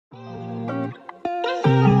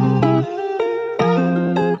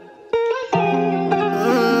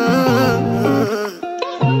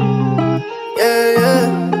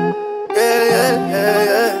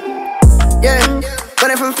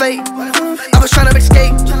was trying to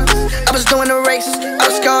escape, I was doing a race. I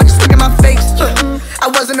was scarred, just look at my face. I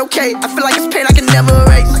wasn't okay, I feel like it's pain I can never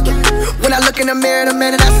erase. When I look in the mirror, the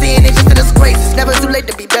man that I see in it just a disgrace. It's never too late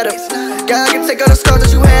to be better. God can take all the scars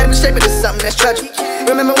that you had and shape it into something that's tragic.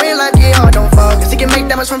 Remember when life get hard, don't fall, cause it can make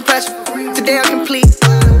that much from pressure. Today I'm complete,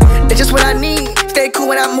 it's just what I need. Stay cool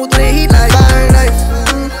when I move through the heat like fire and ice.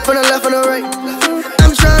 From the left, from the right,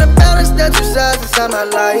 I'm trying to balance the two sides inside my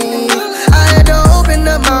life. I had to open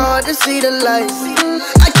up my heart to see the lights.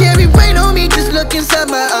 I carry weight on me, just look inside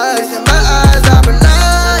my eyes. In my eyes, I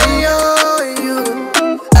rely on you.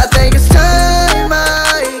 I think it's time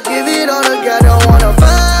I give it all to God. Don't wanna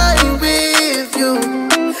fight with you.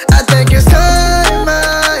 I think it's time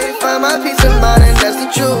I find my peace of mind, and that's the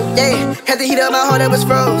truth. Yeah, had to heat up my heart, it was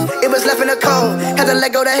froze. It was left in the cold. Had to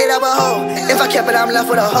let go the hate I would hold. If I kept it, I'm left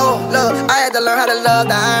with a hole. Look, I had to learn how to love.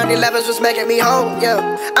 The irony levels was making me whole. Yeah,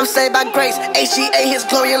 I'm saved by grace. HGA, His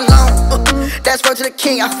glory alone. That's word to the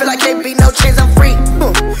King. I feel like can't be no chains, I'm free.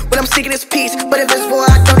 When I'm seeking His peace, but if it's war,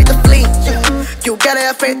 I don't need to flee. You gotta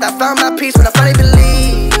have faith. I found my peace when I finally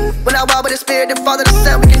believe. When I walk with the Spirit, the Father, the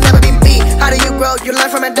Son, we can never be beat. How do you grow? You learn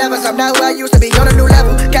from endeavors. I'm not who I used to be, on a new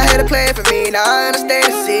level. Got here to play it for me, now I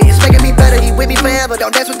understand and see. It's making me better, He with me forever.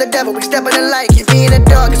 Don't dance with the devil, we step in the light. Keep me in the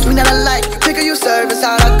dark, cause we not alike. You pick who you serve, it's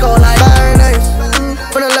how I go like fire and ice.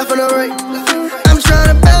 From the left, from the right, I'm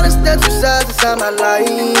trying to balance the two sides inside my life.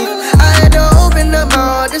 I had to open up my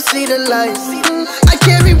heart to see the lights. I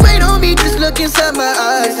carry weight on me, just look inside my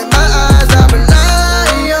eyes. In my eyes, I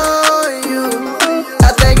rely on you.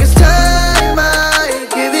 I think it's time I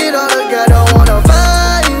give it all to God. Don't wanna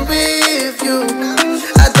fight with you.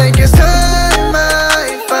 I think it's time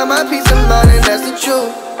I find my peace of mind, and that's the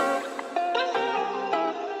truth.